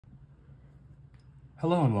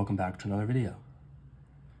Hello and welcome back to another video.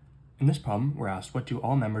 In this problem, we're asked what do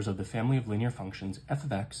all members of the family of linear functions f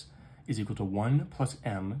of x is equal to 1 plus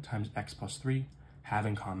m times x plus 3 have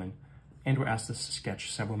in common, and we're asked to sketch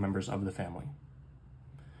several members of the family.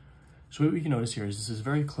 So what we can notice here is this is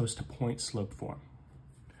very close to point-slope form.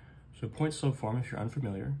 So point-slope form, if you're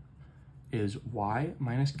unfamiliar, is y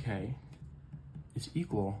minus k is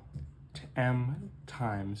equal to m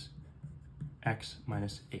times x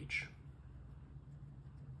minus h.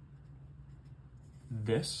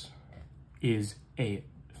 This is a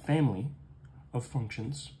family of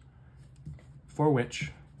functions for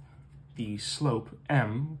which the slope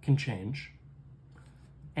m can change,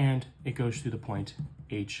 and it goes through the point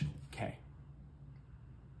hk.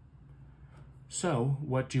 So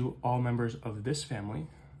what do all members of this family,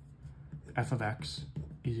 f of x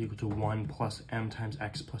is equal to 1 plus m times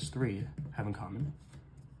x plus 3, have in common?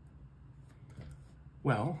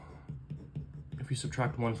 Well, if we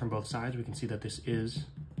subtract 1 from both sides, we can see that this is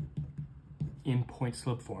in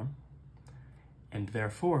point-slope form, and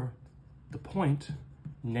therefore the point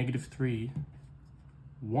 -3,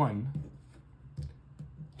 1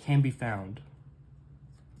 can be found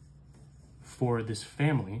for this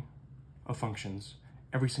family of functions.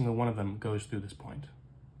 Every single one of them goes through this point.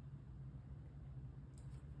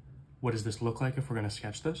 What does this look like if we're going to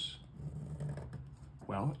sketch this?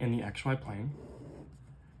 Well, in the xy plane,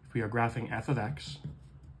 if we are graphing f of x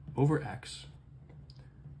over x,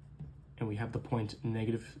 and we have the point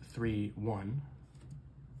 -3, 1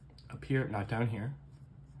 up here, not down here,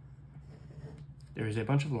 there is a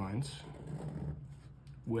bunch of lines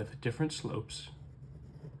with different slopes.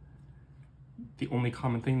 The only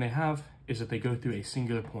common thing they have is that they go through a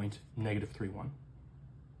singular point, -3, 1.